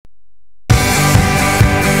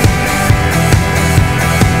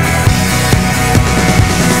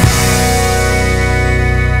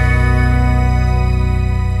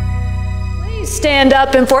stand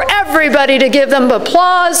up and for everybody to give them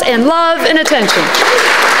applause and love and attention.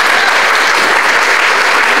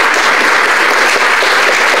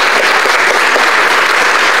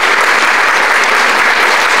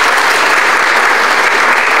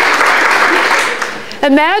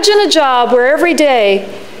 Imagine a job where every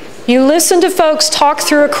day you listen to folks talk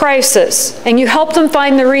through a crisis and you help them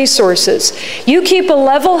find the resources. You keep a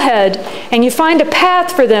level head and you find a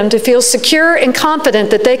path for them to feel secure and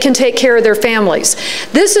confident that they can take care of their families.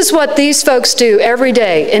 This is what these folks do every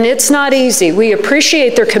day, and it's not easy. We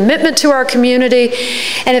appreciate their commitment to our community.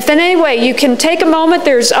 And if in any way you can take a moment,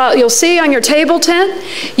 you'll see on your table tent,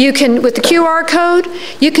 you can, with the QR code,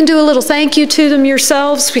 you can do a little thank you to them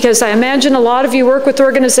yourselves, because I imagine a lot of you work with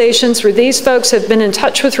organizations where these folks have been in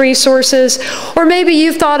touch with resources, or maybe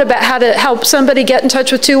you've thought about how to help somebody get in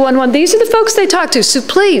touch with 211. These are the folks they talk to, so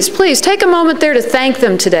please, please take a moment there to thank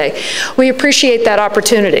them today. We appreciate that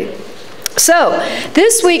opportunity. So,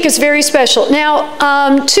 this week is very special. Now,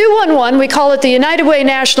 211, we call it the United Way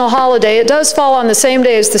National Holiday. It does fall on the same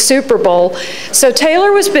day as the Super Bowl. So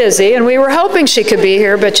Taylor was busy, and we were hoping she could be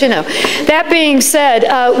here, but you know. That being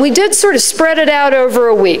said, we did sort of spread it out over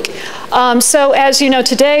a week. So as you know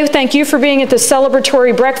today, thank you for being at the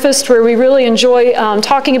celebratory breakfast where we really enjoy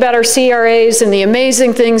talking about our CRAs and the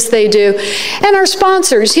amazing things they do. And our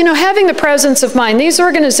sponsors, you know, having the presence of mind. These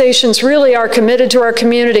organizations really are committed to our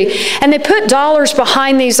community, and they put dollars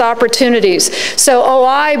behind these opportunities. So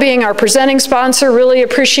OI, being our presenting sponsor, really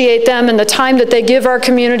appreciate them and the time that they give our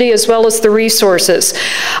community as well as the resources.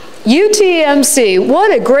 UTMC,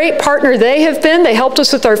 what a great partner they have been. They helped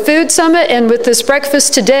us with our food summit and with this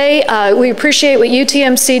breakfast today. We appreciate what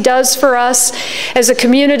UTMC does for us as a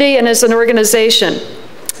community and as an organization.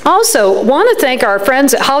 Also, want to thank our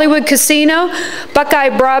friends at Hollywood Casino, Buckeye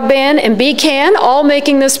Broadband, and BCAN, all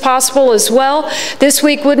making this possible as well. This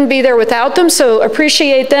week wouldn't be there without them, so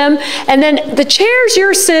appreciate them. And then the chairs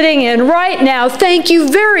you're sitting in right now, thank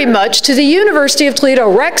you very much to the University of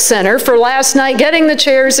Toledo Rec Center for last night getting the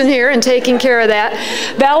chairs in here and taking care of that.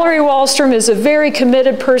 Valerie Wallstrom is a very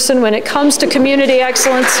committed person when it comes to community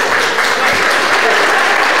excellence.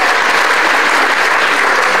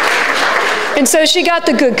 And so she got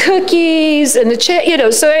the good cookies and the, you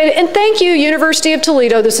know, so, and thank you, University of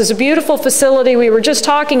Toledo. This is a beautiful facility. We were just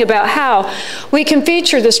talking about how we can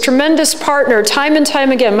feature this tremendous partner time and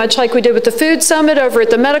time again, much like we did with the Food Summit over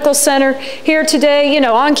at the Medical Center here today, you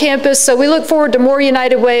know, on campus. So we look forward to more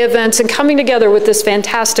United Way events and coming together with this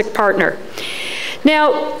fantastic partner.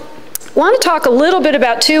 Now, I want to talk a little bit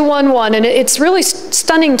about 211, and it's really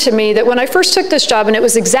stunning to me that when I first took this job, and it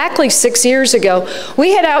was exactly 6 years ago,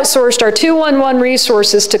 we had outsourced our 211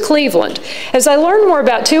 resources to Cleveland. As I learned more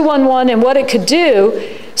about 211 and what it could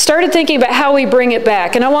do, started thinking about how we bring it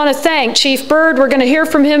back. And I want to thank Chief Byrd. We're going to hear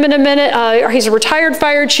from him in a minute. He's a retired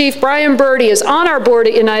fire chief. Brian Byrd, he is on our board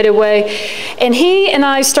at United Way. And he and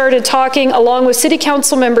I started talking along with City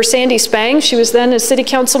Council member Sandy Spang, she was then a City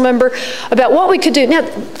Council member, about what we could do. Now,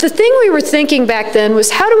 the thing we were thinking back then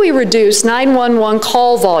was, how do we reduce 911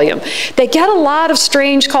 call volume? They get a lot of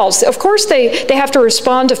strange calls. Of course, they have to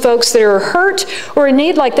respond to folks that are hurt or in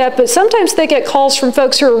need like that, but sometimes they get calls from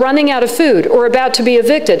folks who are running out of food or about to be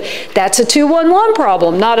evicted. That's a 211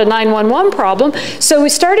 problem, not a 911 problem. So we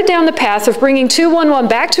started down the path of bringing 211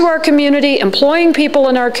 back to our community, employing people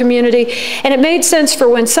in our community, and it made sense for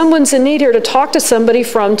when someone's in need here to talk to somebody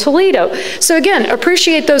from Toledo. So again,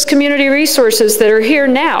 appreciate those community resources that are here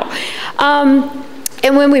now.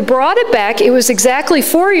 And when we brought it back, it was exactly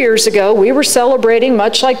 4 years ago. We were celebrating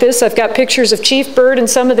much like this. I've got pictures of Chief Byrd and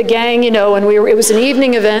some of the gang, you know, and it was an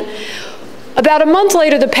evening event. About a month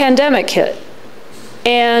later, the pandemic hit.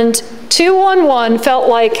 And 211 felt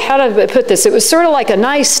like, how do I put this? It was sort of like a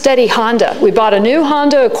nice, steady Honda. We bought a new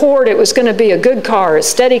Honda Accord. It was going to be a good car, a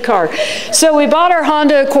steady car. So we bought our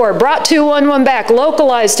Honda Accord, brought 211 back,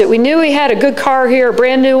 localized it. We knew we had a good car here, a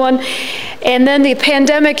brand new one. And then the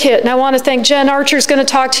pandemic hit. And I want to thank Jen Archer, who's going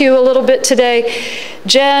to talk to you a little bit today.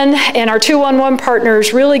 Jen and our 211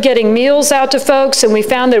 partners really getting meals out to folks, and we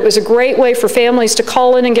found that it was a great way for families to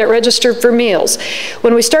call in and get registered for meals.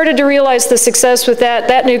 When we started to realize the success with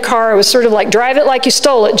that new car, it was sort of like, drive it like you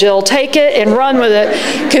stole it, Jill. Take it and run with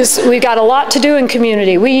it, because we got a lot to do in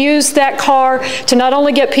community. We used that car to not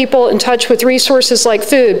only get people in touch with resources like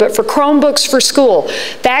food, but for Chromebooks for school,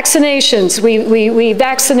 vaccinations. We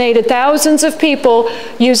vaccinated thousands of people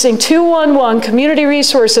using 211 community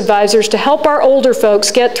resource advisors to help our older folks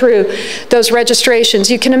get through those registrations.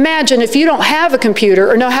 You can imagine if you don't have a computer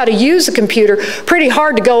or know how to use a computer, pretty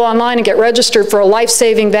hard to go online and get registered for a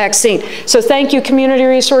life-saving vaccine. So thank you, community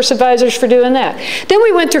resource advisors. advisors for doing that. Then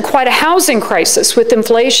we went through quite a housing crisis with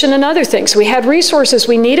inflation and other things. We had resources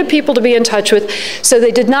we needed people to be in touch with so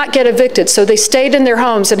they did not get evicted, so they stayed in their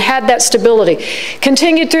homes and had that stability.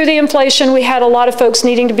 Continued through the inflation, we had a lot of folks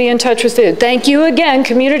needing to be in touch with food. Thank you again,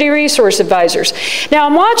 community resource advisors. Now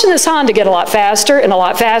I'm watching this Honda get a lot faster and a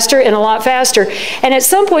lot faster and a lot faster, and at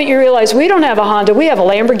some point you realize we don't have a Honda, we have a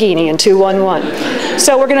Lamborghini in 211.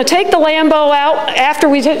 So we're going to take the Lambo out after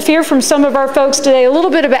we hear from some of our folks today a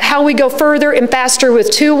little bit about how we go further and faster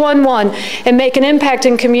with 211 and make an impact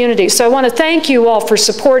in communities. So I want to thank you all for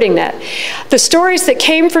supporting that. The stories that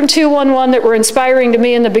came from 211 that were inspiring to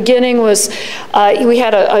me in the beginning was we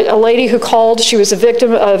had a lady who called. She was a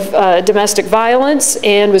victim of domestic violence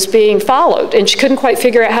and was being followed, and she couldn't quite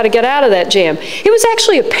figure out how to get out of that jam. It was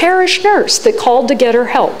actually a parish nurse that called to get her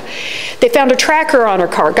help. They found a tracker on her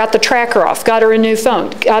car, got the tracker off, got her a new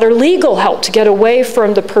phone, got her legal help to get away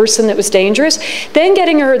from the person that was dangerous, then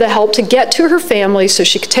getting her the help to get to her family so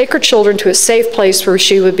she could take her children to a safe place where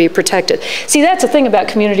she would be protected. See, that's the thing about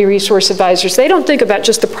community resource advisors. They don't think about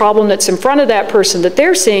just the problem that's in front of that person that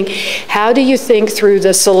they're seeing. How do you think through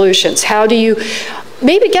the solutions? How do you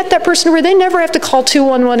maybe get that person where they never have to call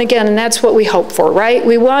 211 again? And that's what we hope for, right?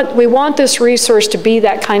 We want this resource to be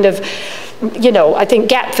that kind of, you know, I think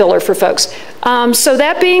gap filler for folks. So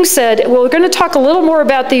that being said, we're going to talk a little more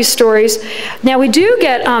about these stories. Now we do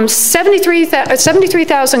get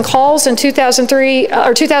 73,000 calls in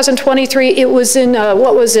 2023. It was in,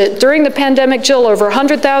 what was it, during the pandemic, Jill, over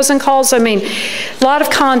 100,000 calls? I mean, a lot of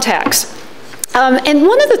contacts. And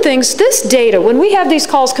one of the things, this data, when we have these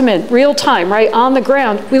calls come in real time, right, on the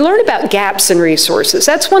ground, we learn about gaps in resources.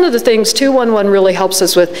 That's one of the things 211 really helps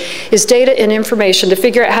us with, is data and information to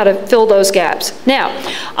figure out how to fill those gaps. Now,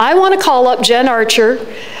 I want to call up Jen Archer,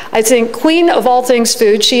 I think queen of all things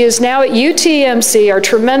food. She is now at UTMC, our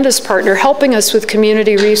tremendous partner, helping us with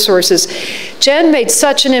community resources. Jen made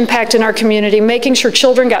such an impact in our community, making sure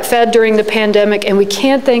children got fed during the pandemic, and we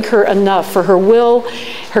can't thank her enough for her will,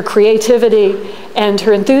 her creativity, and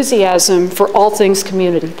her enthusiasm for all things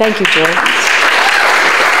community. Thank you, Jen.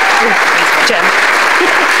 Jen.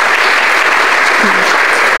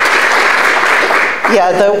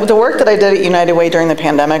 Yeah, the work that I did at United Way during the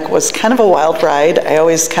pandemic was kind of a wild ride. I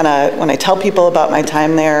always kind of, when I tell people about my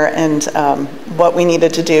time there and what we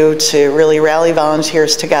needed to do to really rally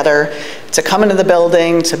volunteers together, to come into the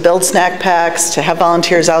building, to build snack packs, to have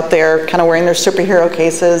volunteers out there kind of wearing their superhero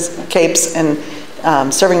capes and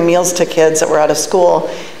serving meals to kids that were out of school.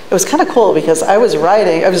 It was kind of cool because I was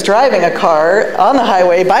driving a car on the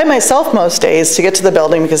highway by myself most days to get to the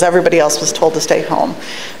building because everybody else was told to stay home.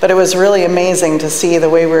 But it was really amazing to see the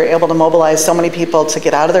way we were able to mobilize so many people to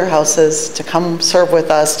get out of their houses, to come serve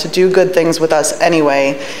with us, to do good things with us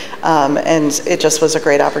anyway. And it just was a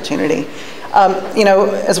great opportunity. You know,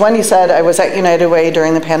 as Wendy said, I was at United Way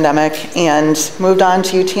during the pandemic and moved on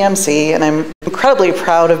to UTMC, and I'm incredibly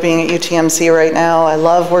proud of being at UTMC right now. I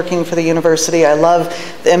love working for the university. I love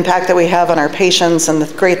the impact that we have on our patients and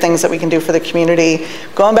the great things that we can do for the community.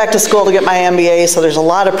 Going back to school to get my MBA, so there's a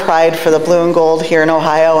lot of pride for the blue and gold here in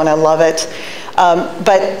Ohio, and I love it.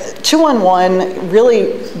 But 211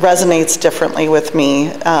 really resonates differently with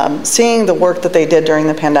me. Seeing the work that they did during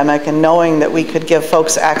the pandemic and knowing that we could give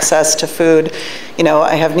folks access to food. You know,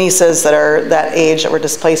 I have nieces that are that age that were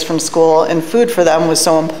displaced from school, and food for them was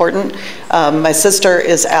so important. My sister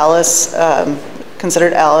is Alice,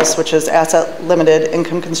 considered Alice, which is asset limited,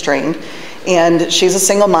 income constrained. And she's a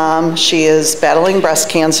single mom. She is battling breast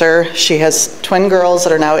cancer. She has twin girls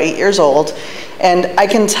that are now 8 years old. And I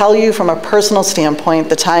can tell you from a personal standpoint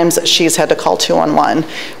the times that she's had to call 211.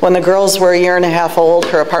 When the girls were 1.5 years old,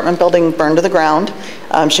 her apartment building burned to the ground.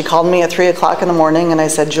 She called me at 3 o'clock in the morning and I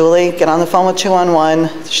said, Julie, get on the phone with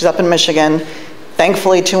 211. She's up in Michigan.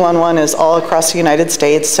 Thankfully, 211 is all across the United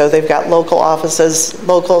States, so they've got local offices,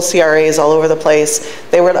 local CRAs all over the place.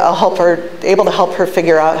 They were able to help her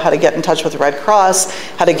figure out how to get in touch with the Red Cross,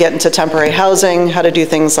 how to get into temporary housing, how to do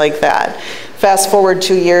things like that. Fast forward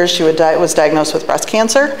 2 years, she was diagnosed with breast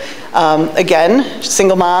cancer. Again,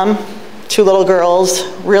 single mom, 2 little girls,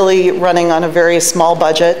 really running on a very small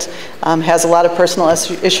budget, has a lot of personal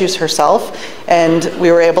issues herself, and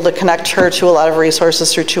we were able to connect her to a lot of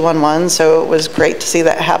resources through 211, so it was great to see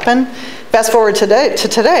that happen. Fast forward to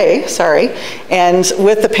today, and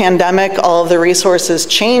with the pandemic, all of the resources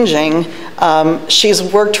changing, she's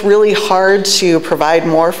worked really hard to provide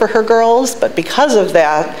more for her girls, but because of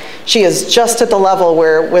that, she is just at the level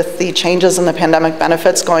where with the changes in the pandemic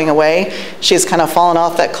benefits going away, she's kind of fallen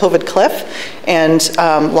off that COVID cliff and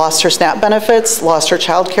lost her SNAP benefits, lost her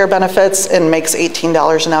child care benefits, and makes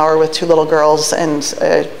 $18 an hour with 2 little girls and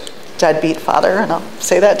a deadbeat father, and I'll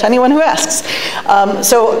say that to anyone who asks.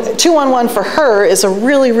 So 211 for her is a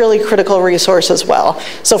really, really critical resource as well.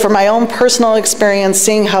 So for my own personal experience,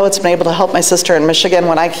 seeing how it's been able to help my sister in Michigan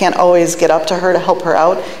when I can't always get up to her to help her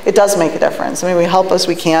out, it does make a difference. I mean, we help as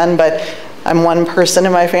we can, but I'm one person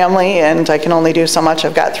in my family, and I can only do so much.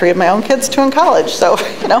 I've got 3 of my own kids, 2 in college, so,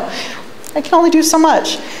 you know, I can only do so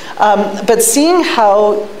much. But seeing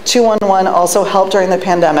how 211 also helped during the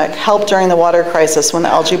pandemic, helped during the water crisis when the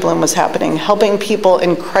algae bloom was happening, helping people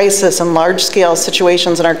in crisis and large-scale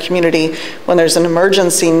situations in our community when there's an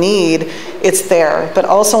emergency need, it's there. But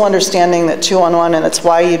also understanding that 211, and it's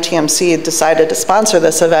why UTMC decided to sponsor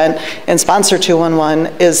this event and sponsor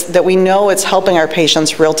 211, is that we know it's helping our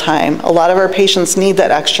patients real time. A lot of our patients need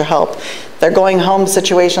that extra help. They're going home to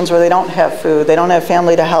situations where they don't have food, they don't have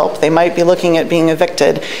family to help, they might be looking at being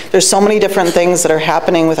evicted. There's so many different things that are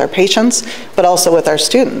happening with our patients, but also with our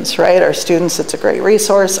students, right? Our students, it's a great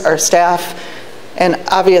resource, our staff, and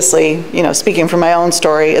obviously, you know, speaking from my own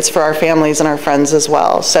story, it's for our families and our friends as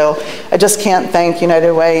well. So I just can't thank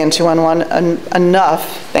United Way and 211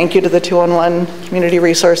 enough. Thank you to the 211 Community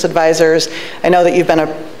Resource Advisors. I know that you've been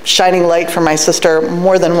a shining light for my sister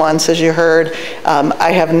more than once, as you heard.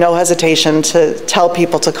 I have no hesitation to tell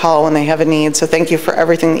people to call when they have a need. So thank you for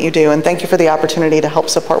everything that you do, and thank you for the opportunity to help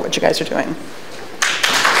support what you guys are doing.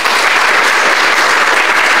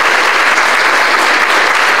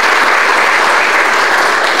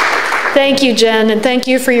 Thank you, Jen, and thank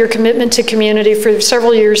you for your commitment to community. For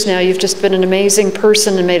several years now, you've just been an amazing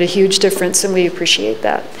person and made a huge difference, and we appreciate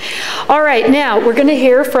that. All right, now we're going to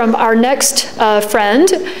hear from our next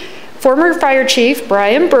friend, former Fire Chief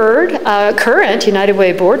Brian Bird, current United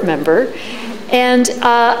Way board member. And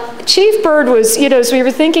Chief Bird was, you know, as we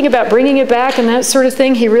were thinking about bringing it back and that sort of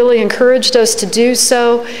thing, he really encouraged us to do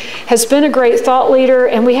so, has been a great thought leader,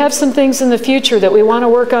 and we have some things in the future that we want to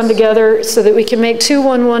work on together so that we can make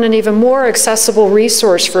 211 an even more accessible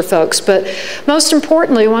resource for folks. But most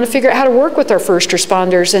importantly, we want to figure out how to work with our first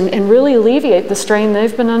responders and really alleviate the strain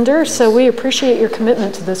they've been under. So we appreciate your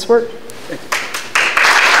commitment to this work.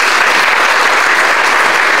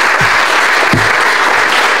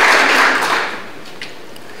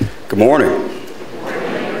 Good morning.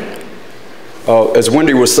 As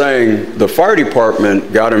Wendy was saying, the fire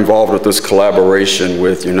department got involved with this collaboration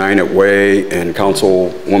with United Way and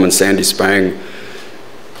Councilwoman Sandy Spang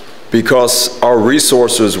because our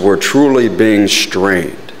resources were truly being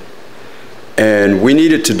strained. And we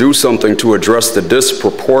needed to do something to address the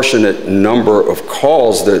disproportionate number of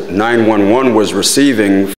calls that 911 was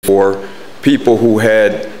receiving for people who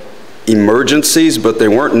had emergencies, but they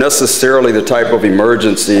weren't necessarily the type of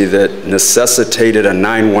emergency that necessitated a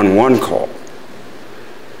 911 call.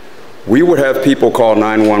 We would have people call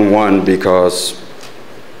 911 because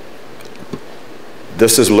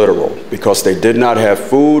this is literal, because they did not have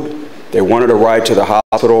food, they wanted a ride to the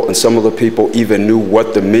hospital, and some of the people even knew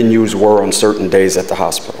what the menus were on certain days at the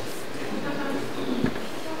hospital.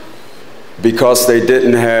 Because they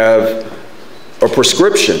didn't have a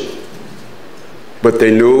prescription, but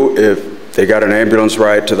they knew if they got an ambulance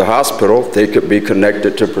ride to the hospital, they could be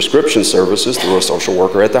connected to prescription services through a social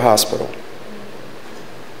worker at the hospital.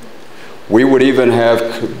 We would even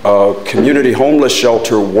have community homeless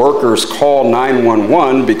shelter workers call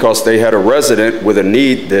 911 because they had a resident with a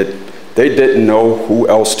need that they didn't know who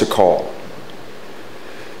else to call.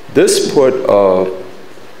 This put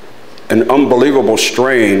an unbelievable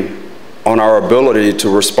strain on our ability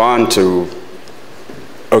to respond to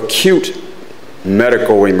acute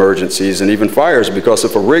medical emergencies and even fires, because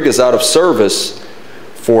if a rig is out of service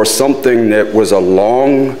for something that was a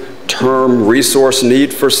long-term resource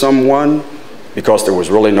need for someone, because there was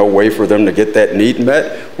really no way for them to get that need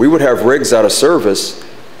met, we would have rigs out of service,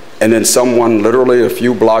 and then someone literally a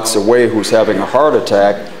few blocks away who's having a heart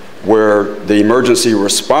attack, where the emergency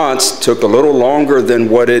response took a little longer than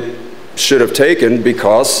what it should have taken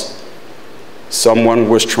because someone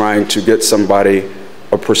was trying to get somebody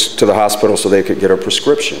to the hospital so they could get a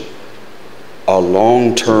prescription. A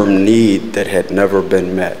long-term need that had never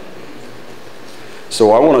been met.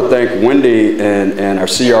 So I want to thank Wendy and our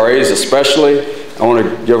CRAs especially. I want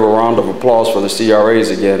to give a round of applause for the CRAs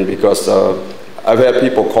again, because I've had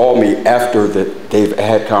people call me after that they've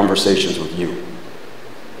had conversations with you.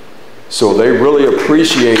 So they really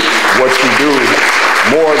appreciate what you do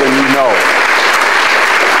more than you know.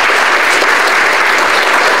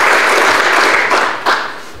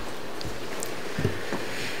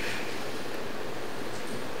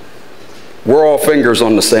 We're all fingers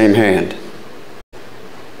on the same hand.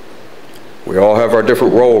 We all have our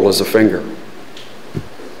different role as a finger.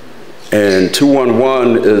 And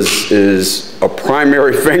 211 is a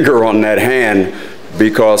primary finger on that hand,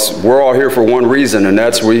 because we're all here for one reason, and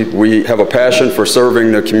that's we have a passion for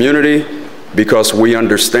serving the community, because we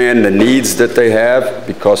understand the needs that they have,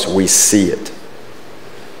 because we see it.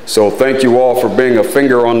 So thank you all for being a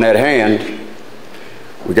finger on that hand.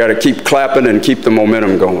 We got to keep clapping and keep the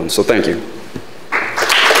momentum going. So thank you.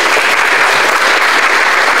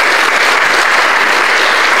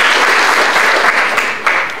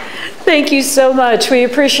 Thank you so much. We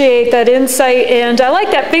appreciate that insight, and I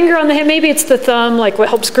like that finger on the hand. Maybe it's the thumb, like what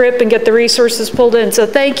helps grip and get the resources pulled in. So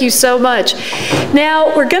thank you so much.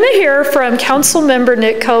 Now we're going to hear from Council Member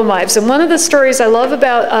Nick Comives, and one of the stories I love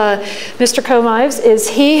about Mr. Comives is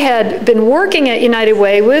he had been working at United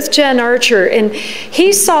Way with Jen Archer, and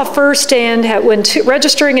he saw firsthand when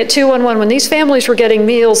registering at 211 when these families were getting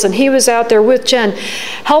meals, and he was out there with Jen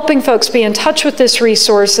helping folks be in touch with this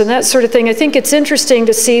resource and that sort of thing. I think it's interesting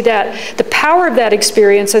to see that the power of that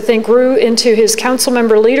experience, I think, grew into his council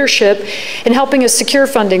member leadership in helping us secure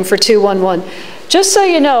funding for 211. Just so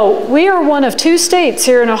you know, we are one of 2 states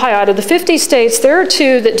here in Ohio. Out of the 50 states, there are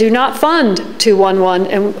 2 that do not fund 211,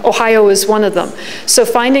 and Ohio is one of them. So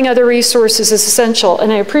finding other resources is essential,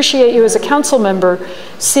 and I appreciate you as a council member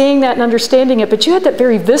seeing that and understanding it, but you had that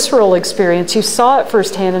very visceral experience. You saw it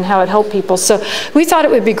firsthand and how it helped people. So we thought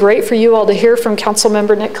it would be great for you all to hear from Council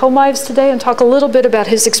Member Nick Comives today and talk a little bit about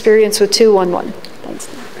his experience with 211. Thanks.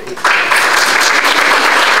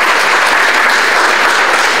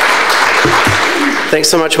 Thanks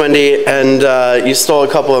so much, Wendy, and you stole a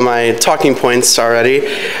couple of my talking points already,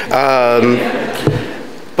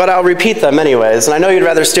 but I'll repeat them anyways. And I know you'd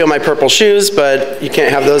rather steal my purple shoes, but you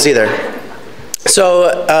can't have those either.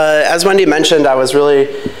 So as Wendy mentioned, I was really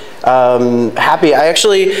happy. I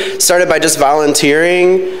actually started by just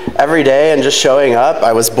volunteering every day and just showing up.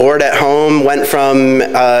 I was bored at home, went from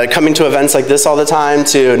coming to events like this all the time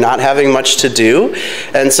to not having much to do.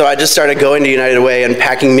 And so I just started going to United Way and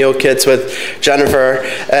packing meal kits with Jennifer.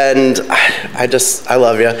 And I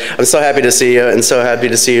love you. I'm so happy to see you, and so happy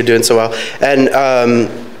to see you doing so well.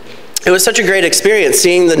 And it was such a great experience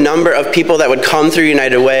seeing the number of people that would come through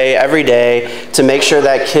United Way every day to make sure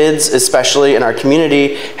that kids, especially in our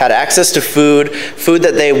community, had access to food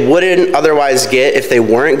that they wouldn't otherwise get if they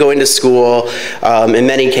weren't going to school in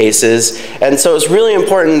many cases. And so it's really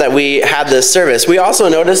important that we had this service. We also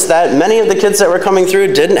noticed that many of the kids that were coming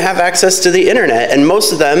through didn't have access to the internet, and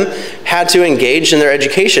most of them had to engage in their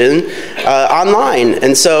education online.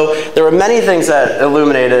 And so there were many things that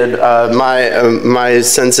illuminated my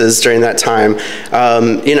senses during that time,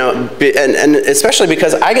 you know, and especially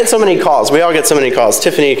because I get so many calls. We all get so many calls.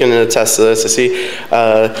 Tiffany can attest to this. I see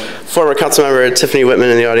former council member Tiffany Whitman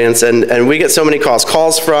in the audience, and we get so many calls.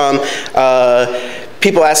 Calls from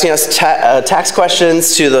people asking us tax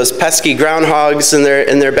questions, to those pesky groundhogs in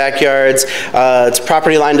their backyards, to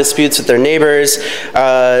property line disputes with their neighbors,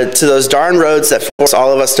 to those darn roads that force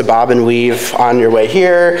all of us to bob and weave on your way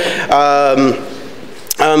here.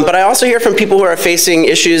 But I also hear from people who are facing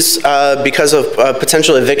issues because of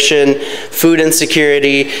potential eviction, food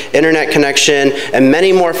insecurity, internet connection, and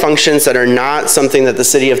many more functions that are not something that the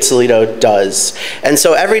city of Toledo does. And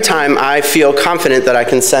so every time I feel confident that I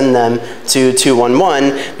can send them to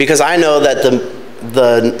 211, because I know that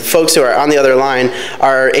the folks who are on the other line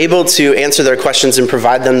are able to answer their questions and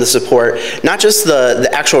provide them the support, not just the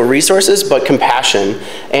actual resources, but compassion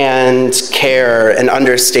and care and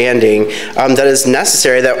understanding that is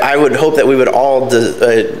necessary, that I would hope that we would all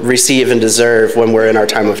receive and deserve when we're in our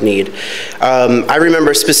time of need. I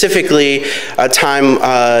remember specifically a time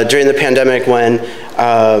during the pandemic when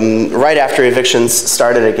right after evictions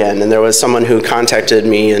started again, and there was someone who contacted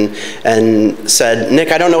me and said,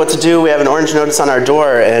 Nick, I don't know what to do. We have an orange notice on our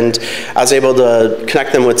door. And I was able to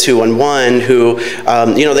connect them with 211, who,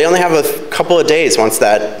 you know, they only have a couple of days once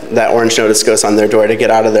that orange notice goes on their door to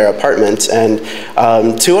get out of their apartment. And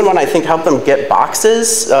 211, I think, helped them get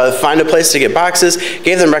boxes, find a place to get boxes,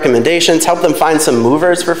 gave them recommendations, helped them find some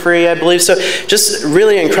movers for free, I believe. So just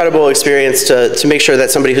really incredible experience to make sure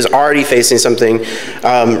that somebody who's already facing something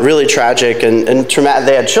really tragic and traumatic.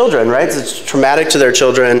 They had children, right? It's traumatic to their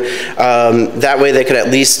children. That way they could at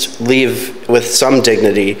least leave with some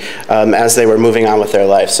dignity as they were moving on with their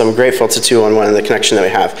life. So I'm grateful to 211 and the connection that we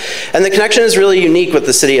have. And the connection is really unique with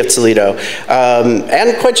the city of Toledo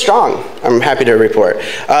and quite strong, I'm happy to report.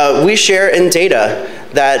 We share in data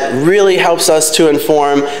that really helps us to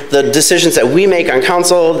inform the decisions that we make on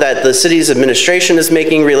council, that the city's administration is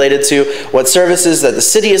making related to what services that the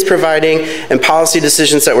city is providing and policy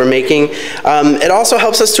decisions that we're making. It also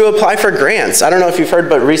helps us to apply for grants. I don't know if you've heard,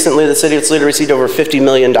 but recently the city of Toledo received over $50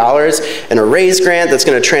 million in a RAISE grant that's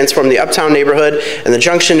going to transform the Uptown neighborhood and the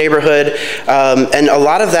Junction neighborhood. And a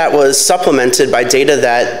lot of that was supplemented by data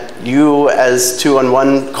that you as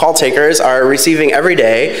 211 call takers are receiving every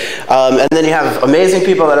day. And then you have amazing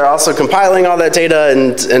people that are also compiling all that data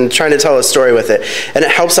and trying to tell a story with it. And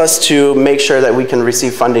it helps us to make sure that we can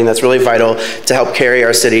receive funding that's really vital to help carry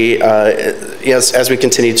our city as we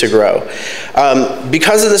continue to grow.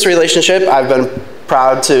 Because of this relationship, I've been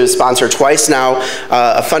proud to sponsor twice now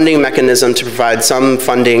a funding mechanism to provide some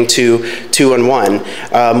funding to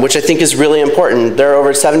 211, which I think is really important. There are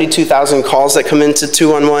over 72,000 calls that come into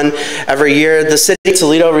 211 every year. The city of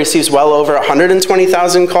Toledo receives well over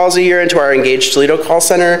 120,000 calls a year into our Engaged Toledo call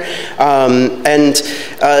center,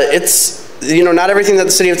 it's, you know, not everything that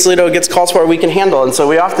the city of Toledo gets calls for we can handle, and so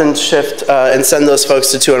we often shift and send those folks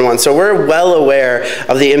to 211. So we're well aware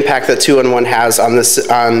of the impact that 211 has on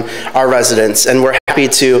our residents, and we're happy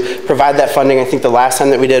to provide that funding. I think the last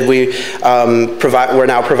time that we did, we're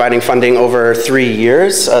now providing funding over 3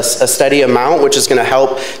 years, a steady amount, which is going to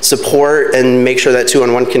help support and make sure that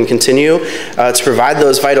 211 can continue to provide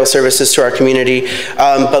those vital services to our community.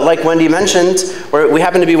 But like Wendy mentioned, we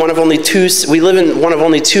happen to be one of only we live in one of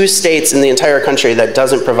only 2 states in the entire country that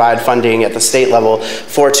doesn't provide funding at the state level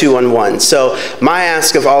for 211. So my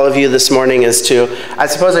ask of all of you this morning is to, I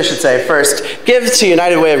suppose I should say, first, give to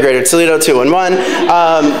United Way of Greater Toledo 211.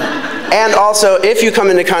 And also, if you come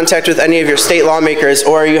into contact with any of your state lawmakers,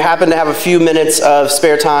 or you happen to have a few minutes of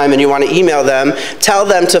spare time and you want to email them, tell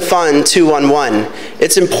them to fund 211.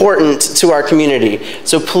 It's important to our community.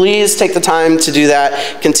 So please take the time to do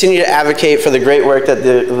that. Continue to advocate for the great work that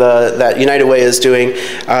that United Way is doing.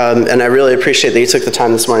 And I really appreciate that you took the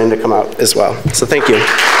time this morning to come out as well. So thank you.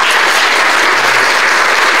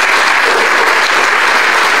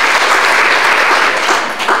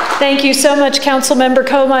 Thank you so much, Councilmember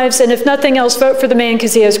Comives, and if nothing else, vote for the man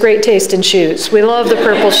because he has great taste in shoes. We love the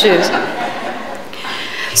purple shoes.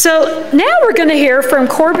 So now we're going to hear from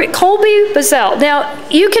Colby Bazell. Now,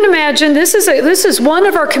 you can imagine this is one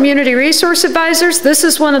of our community resource advisors. This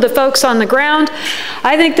is one of the folks on the ground.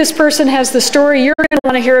 I think this person has the story you're going to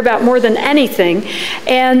want to hear about more than anything.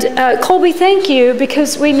 And Colby, thank you,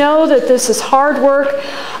 because we know that this is hard work.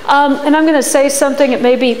 And I'm going to say something, it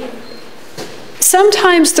may be,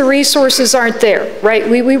 sometimes the resources aren't there, right?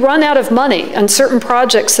 We run out of money on certain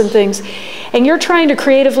projects and things, and you're trying to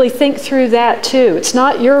creatively think through that too. It's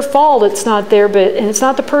not your fault it's not there, and it's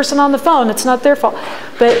not the person on the phone, it's not their fault,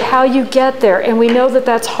 but how you get there. And we know that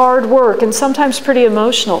that's hard work and sometimes pretty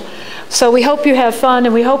emotional. So we hope you have fun,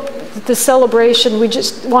 and we hope the celebration, we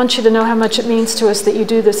just want you to know how much it means to us that you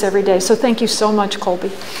do this every day. So thank you so much,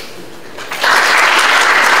 Colby.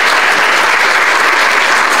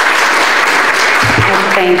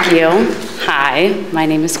 Thank you. Hi, my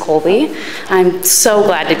name is Colby. I'm so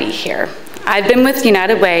glad to be here. I've been with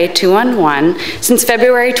United Way 211 since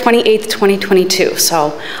February 28th, 2022,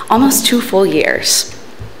 so almost 2 full years.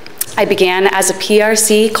 I began as a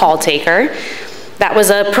PRC call taker. That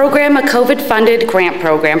was a COVID-funded grant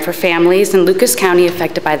program for families in Lucas County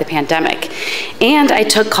affected by the pandemic. And I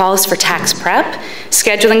took calls for tax prep,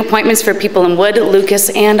 scheduling appointments for people in Wood,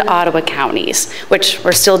 Lucas, and Ottawa counties, which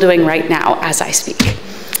we're still doing right now as I speak.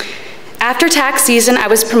 After tax season, I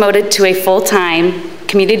was promoted to a full-time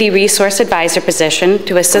community resource advisor position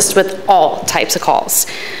to assist with all types of calls.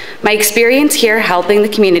 My experience here helping the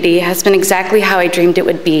community has been exactly how I dreamed it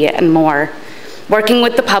would be and more. Working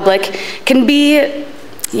with the public can be,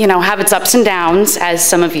 have its ups and downs, as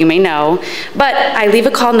some of you may know, but I leave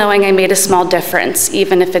a call knowing I made a small difference,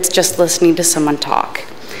 even if it's just listening to someone talk.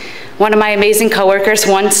 One of my amazing coworkers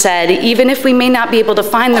once said, even if we may not be able to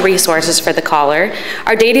find the resources for the caller,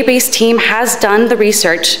 our database team has done the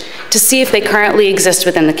research to see if they currently exist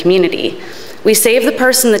within the community. We save the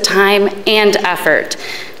person the time and effort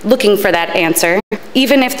looking for that answer,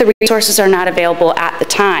 even if the resources are not available at the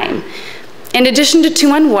time. In addition to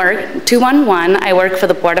 211, I work for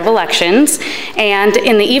the Board of Elections, and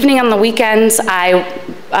in the evening on the weekends, I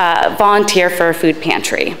volunteer for a food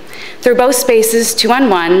pantry. Through both spaces,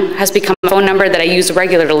 211 has become a phone number that I use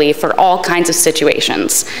regularly for all kinds of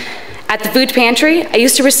situations. At the food pantry, I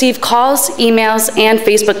used to receive calls, emails, and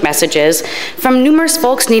Facebook messages from numerous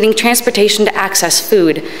folks needing transportation to access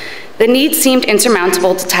food. The needs seemed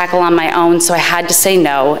insurmountable to tackle on my own, so I had to say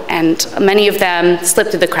no, and many of them slipped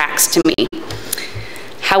through the cracks to me.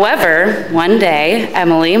 However, one day,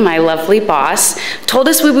 Emily, my lovely boss, told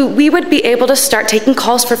us we would be able to start taking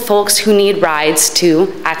calls for folks who need rides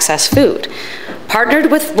to access food. Partnered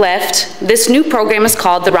with Lyft, this new program is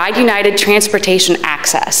called the Ride United Transportation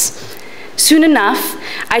Access. Soon enough,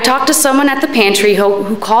 I talked to someone at the pantry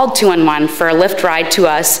who called 211 for a Lyft ride to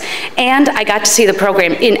us, and I got to see the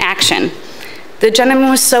program in action. The gentleman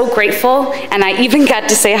was so grateful, and I even got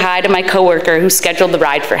to say hi to my coworker who scheduled the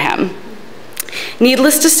ride for him.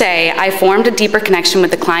 Needless to say, I formed a deeper connection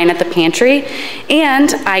with the client at the pantry, and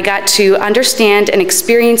I got to understand and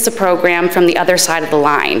experience the program from the other side of the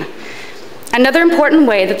line. Another important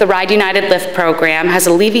way that the Ride United Lyft program has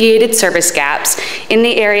alleviated service gaps in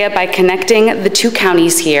the area by connecting the two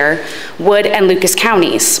counties here, Wood and Lucas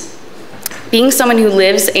counties. Being someone who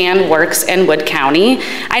lives and works in Wood County,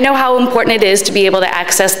 I know how important it is to be able to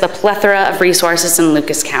access the plethora of resources in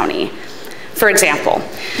Lucas County. For example,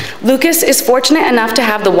 Lucas is fortunate enough to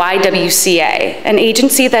have the YWCA, an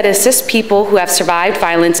agency that assists people who have survived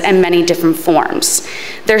violence in many different forms.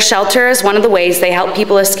 Their shelter is one of the ways they help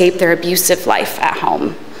people escape their abusive life at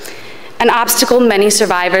home. An obstacle many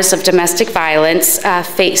survivors of domestic violence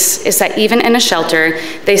face is that even in a shelter,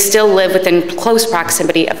 they still live within close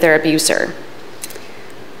proximity of their abuser.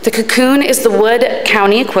 The Cocoon is the Wood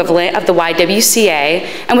County equivalent of the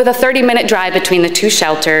YWCA, and with a 30-minute drive between the two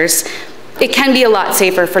shelters, it can be a lot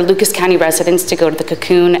safer for Lucas County residents to go to the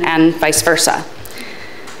Cocoon and vice versa.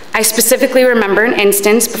 I specifically remember an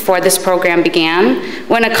instance before this program began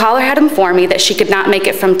when a caller had informed me that she could not make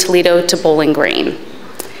it from Toledo to Bowling Green.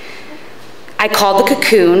 I called the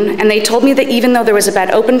Cocoon, and they told me that even though there was a bed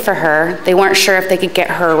open for her, they weren't sure if they could get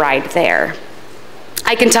her a ride there.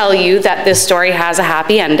 I can tell you that this story has a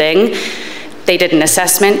happy ending. They did an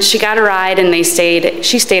assessment, she got a ride, and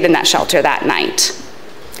she stayed in that shelter that night.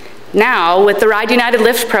 Now, with the Ride United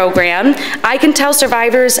Lyft program, I can tell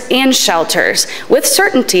survivors and shelters with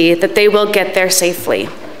certainty that they will get there safely.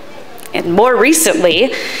 And more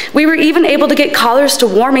recently, we were even able to get callers to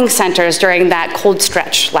warming centers during that cold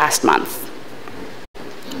stretch last month.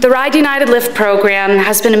 The Ride United Lyft program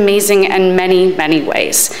has been amazing in many, many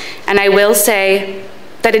ways, and I will say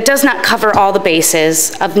that it does not cover all the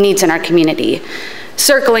bases of needs in our community.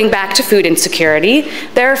 Circling back to food insecurity,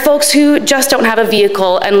 there are folks who just don't have a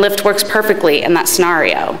vehicle and Lyft works perfectly in that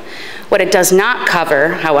scenario. What it does not cover,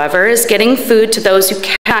 however, is getting food to those who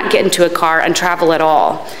cannot get into a car and travel at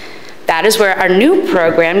all. That is where our new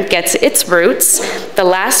program gets its roots, the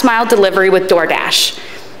last mile delivery with DoorDash.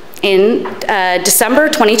 In December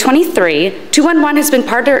 2023, 211 has been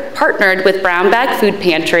partnered with Brown Bag Food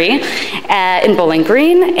Pantry in Bowling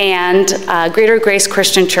Green and Greater Grace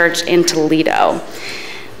Christian Church in Toledo.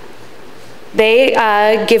 They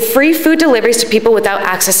give free food deliveries to people without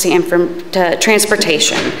access to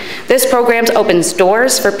transportation. This program opens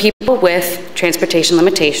doors for people with transportation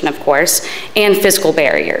limitation, of course, and physical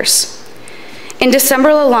barriers. In December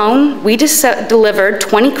alone, we delivered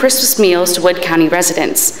 20 Christmas meals to Wood County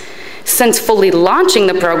residents. Since fully launching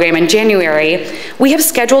the program in January, we have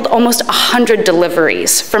scheduled almost 100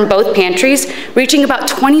 deliveries from both pantries, reaching about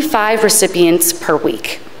 25 recipients per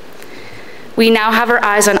week. We now have our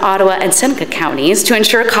eyes on Ottawa and Seneca counties to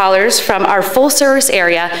ensure callers from our full-service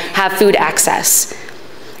area have food access.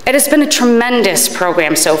 It has been a tremendous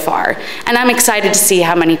program so far, and I'm excited to see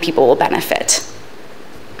how many people will benefit.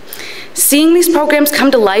 Seeing these programs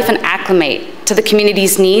come to life and acclimate to the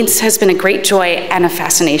community's needs has been a great joy and a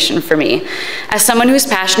fascination for me. As someone who is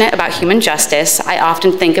passionate about human justice, I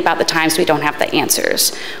often think about the times we don't have the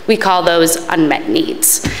answers. We call those unmet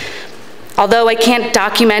needs. Although I can't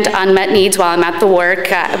document unmet needs while I'm at the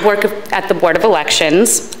work at the Board of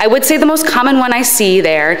Elections, I would say the most common one I see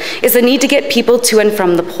there is the need to get people to and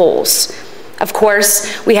from the polls. Of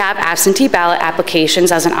course, we have absentee ballot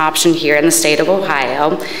applications as an option here in the state of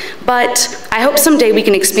Ohio, but I hope someday we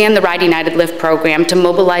can expand the Ride United Lyft program to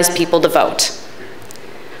mobilize people to vote.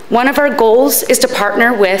 One of our goals is to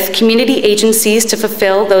partner with community agencies to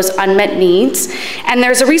fulfill those unmet needs, and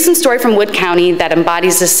there's a recent story from Wood County that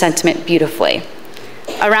embodies this sentiment beautifully.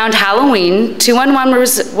 Around Halloween,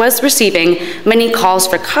 211 was receiving many calls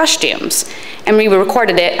for costumes, and we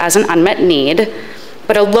recorded it as an unmet need.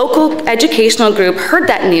 But a local educational group heard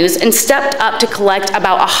that news and stepped up to collect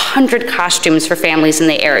about 100 costumes for families in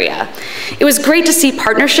the area. It was great to see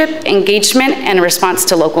partnership, engagement, and a response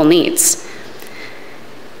to local needs.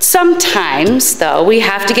 Sometimes, though, we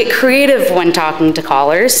have to get creative when talking to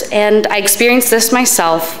callers, and I experienced this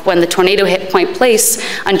myself when the tornado hit Point Place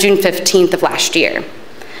on June 15th of last year.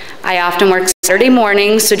 I often work Saturday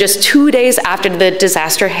mornings, so just 2 days after the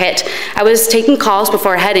disaster hit, I was taking calls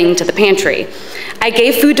before heading to the pantry. I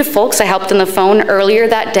gave food to folks I helped on the phone earlier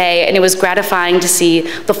that day, and it was gratifying to see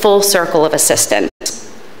the full circle of assistance.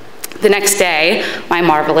 The next day, my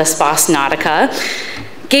marvelous boss, Nautica,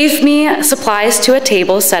 gave me supplies to a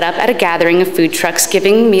table set up at a gathering of food trucks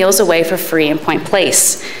giving meals away for free in Point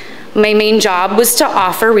Place. My main job was to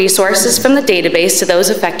offer resources from the database to those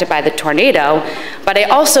affected by the tornado, but I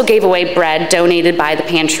also gave away bread donated by the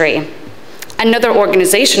pantry. Another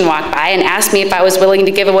organization walked by and asked me if I was willing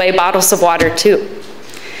to give away bottles of water too.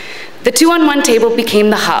 The 2-on-1 table became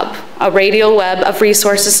the hub, a radial web of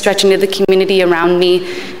resources stretching to the community around me,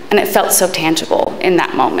 and it felt so tangible in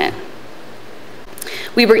that moment.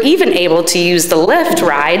 We were even able to use the Lyft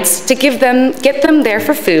rides to get them there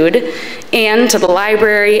for food, and to the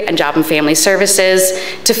library and Job and Family Services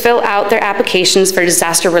to fill out their applications for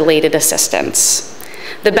disaster-related assistance.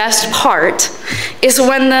 The best part is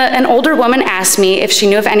when an older woman asked me if she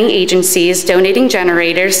knew of any agencies donating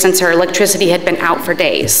generators since her electricity had been out for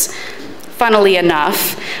days. Funnily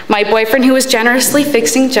enough, my boyfriend, who was generously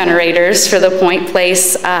fixing generators for the Point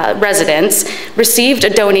Place residents, received a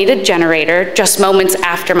donated generator just moments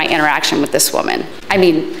after my interaction with this woman. I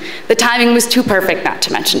mean, the timing was too perfect not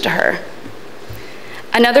to mention to her.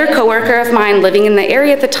 Another coworker of mine living in the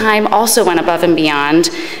area at the time also went above and beyond,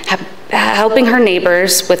 helping her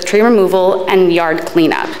neighbors with tree removal and yard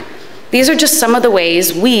cleanup. These are just some of the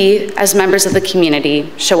ways we, as members of the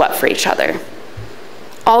community, show up for each other.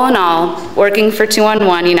 All in all, working for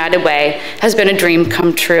 2-on-1 United Way has been a dream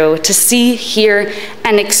come true to see, hear,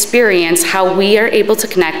 and experience how we are able to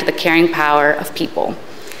connect to the caring power of people.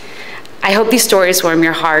 I hope these stories warm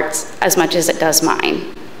your hearts as much as it does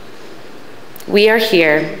mine. We are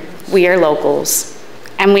here, we are locals,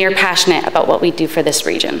 and we are passionate about what we do for this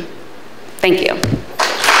region. Thank you.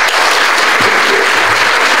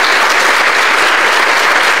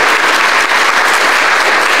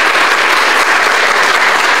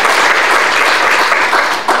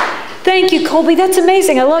 Thank you, Colby. That's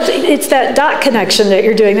amazing. I love it. It's that dot connection that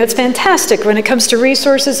you're doing. That's fantastic when it comes to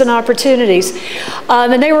resources and opportunities.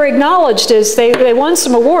 And they were acknowledged as they won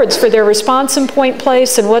some awards for their response in Point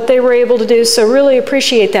Place and what they were able to do, so really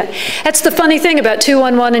appreciate that. That's the funny thing about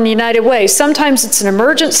 2-on-1 and United Way. Sometimes it's an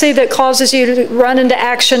emergency that causes you to run into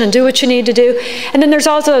action and do what you need to do. And then there's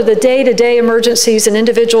also the day-to-day emergencies and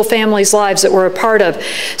individual families' lives that we're a part of.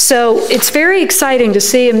 So it's very exciting to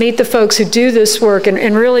see and meet the folks who do this work and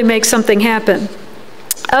really make something happen.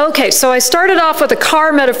 Okay, so I started off with a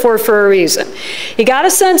car metaphor for a reason. You got a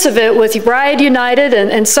sense of it with Ride United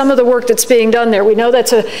and some of the work that's being done there. We know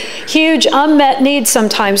that's a huge unmet need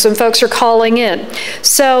sometimes when folks are calling in.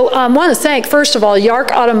 So I want to thank, first of all,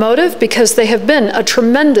 Yark Automotive, because they have been a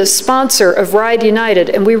tremendous sponsor of Ride United,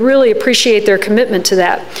 and we really appreciate their commitment to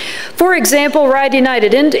that. For example, Ride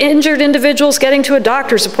United, injured individuals getting to a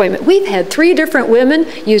doctor's appointment. We've had 3 different women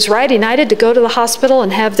use Ride United to go to the hospital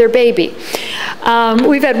and have their baby.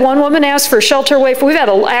 We've had one woman ask for shelter away. We've had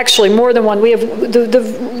actually more than one. We have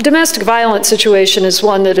the domestic violence situation is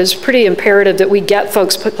one that is pretty imperative that we get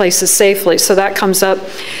folks put places safely. So that comes up.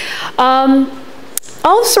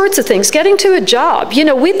 All sorts of things, getting to a job. You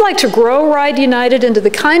know, we'd like to grow Ride United into the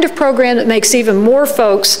kind of program that makes even more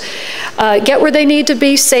folks get where they need to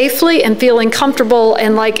be safely and feeling comfortable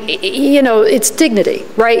and like, you know, it's dignity,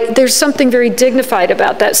 right? There's something very dignified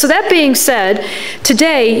about that. So that being said,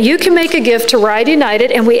 today you can make a gift to Ride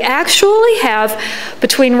United, and we actually have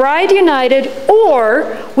between Ride United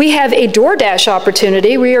or we have a DoorDash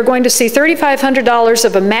opportunity. We are going to see $3,500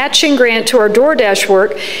 of a matching grant to our DoorDash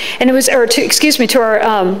work, and it was, or to, excuse me, to our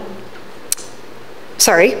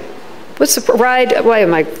what's the Ride, why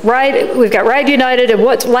am I, Ride, we've got Ride United and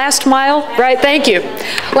what's Last Mile, right? Thank you.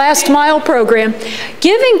 Last Mile program.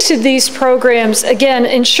 Giving to these programs, again,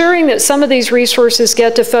 ensuring that some of these resources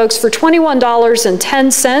get to folks for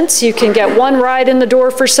 $21.10. You can get one ride in the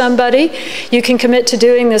door for somebody. You can commit to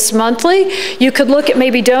doing this monthly. You could look at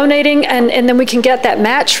maybe donating, and then we can get that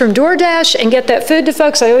match from DoorDash and get that food to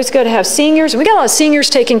folks. I always go to have seniors, and we got a lot of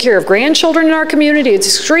seniors taking care of grandchildren in our community. It's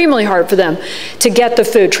extremely hard for them to get the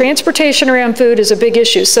food. Transportation around food is a big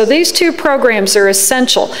issue. So these 2 programs are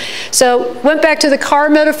essential. So went back to the car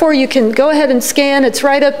metaphor. You can go ahead and scan. It's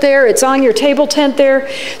right up there. It's on your table tent there.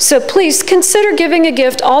 So please consider giving a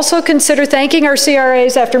gift. Also consider thanking our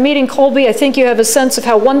CRAs. After meeting Colby, I think you have a sense of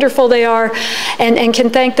how wonderful they are and can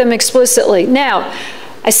thank them explicitly. Now,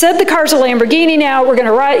 I said the car's a Lamborghini now. We're going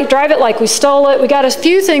to drive it like we stole it. We got a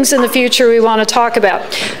few things in the future we want to talk about.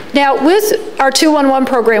 Now, with our 211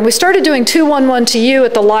 program, we started doing 211 to you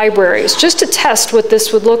at the libraries just to test what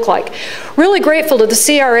this would look like. Really grateful to the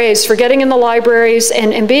CRAs for getting in the libraries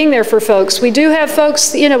and being there for folks. We do have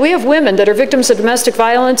folks, you know, we have women that are victims of domestic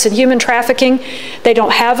violence and human trafficking. They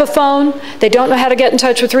don't have a phone. They don't know how to get in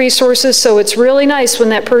touch with resources, so it's really nice when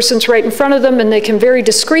that person's right in front of them and they can very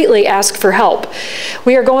discreetly ask for help.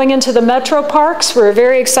 We are going into the metro parks. We're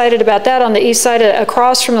very excited about that on the east side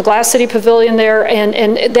across from the Glass City Pavilion there,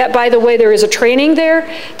 and that, by the way, there is a training there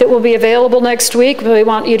that will be available next week. We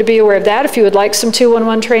want you to be aware of that if you would like some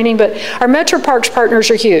 211 training. But our Metro Parks partners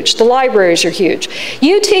are huge. The libraries are huge.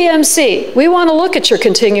 UTMC, we want to look at your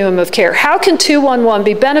continuum of care. How can 211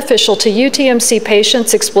 be beneficial to UTMC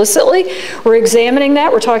patients explicitly? We're examining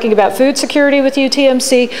that. We're talking about food security with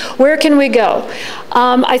UTMC. Where can we go?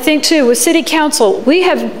 I think, too, with City Council, we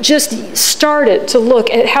have just started to look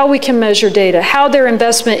at how we can measure data, how their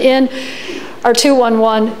investment in our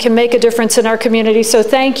 211 can make a difference in our community. So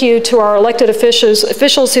thank you to our elected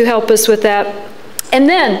officials who help us with that. And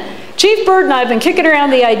then Chief Bird and I have been kicking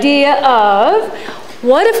around the idea of,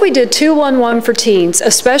 what if we did 211 for teens,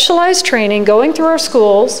 a specialized training going through our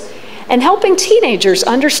schools and helping teenagers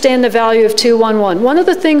understand the value of 211. One of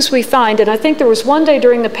the things we find, and I think there was one day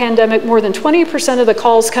during the pandemic, more than 20% of the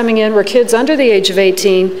calls coming in were kids under the age of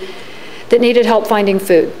 18 that needed help finding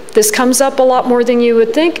food. This comes up a lot more than you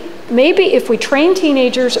would think. Maybe if we train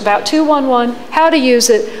teenagers about 211, how to use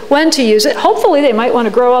it, when to use it, hopefully they might want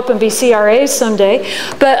to grow up and be CRAs someday,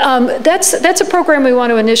 but that's a program we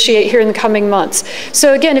want to initiate here in the coming months.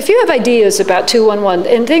 So again, if you have ideas about 211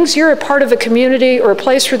 and things you're a part of a community or a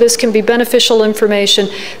place where this can be beneficial information,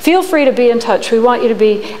 feel free to be in touch. We want you to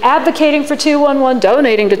be advocating for 211,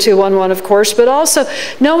 donating to 211, of course, but also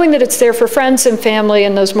knowing that it's there for friends and family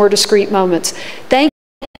in those more discreet moments. Thank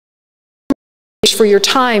you for your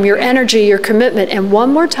time, your energy, your commitment, and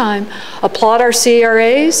one more time, applaud our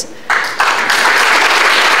CRAs.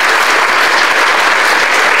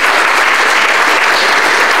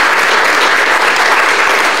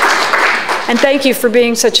 And thank you for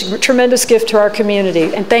being such a tremendous gift to our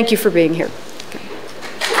community, and thank you for being here.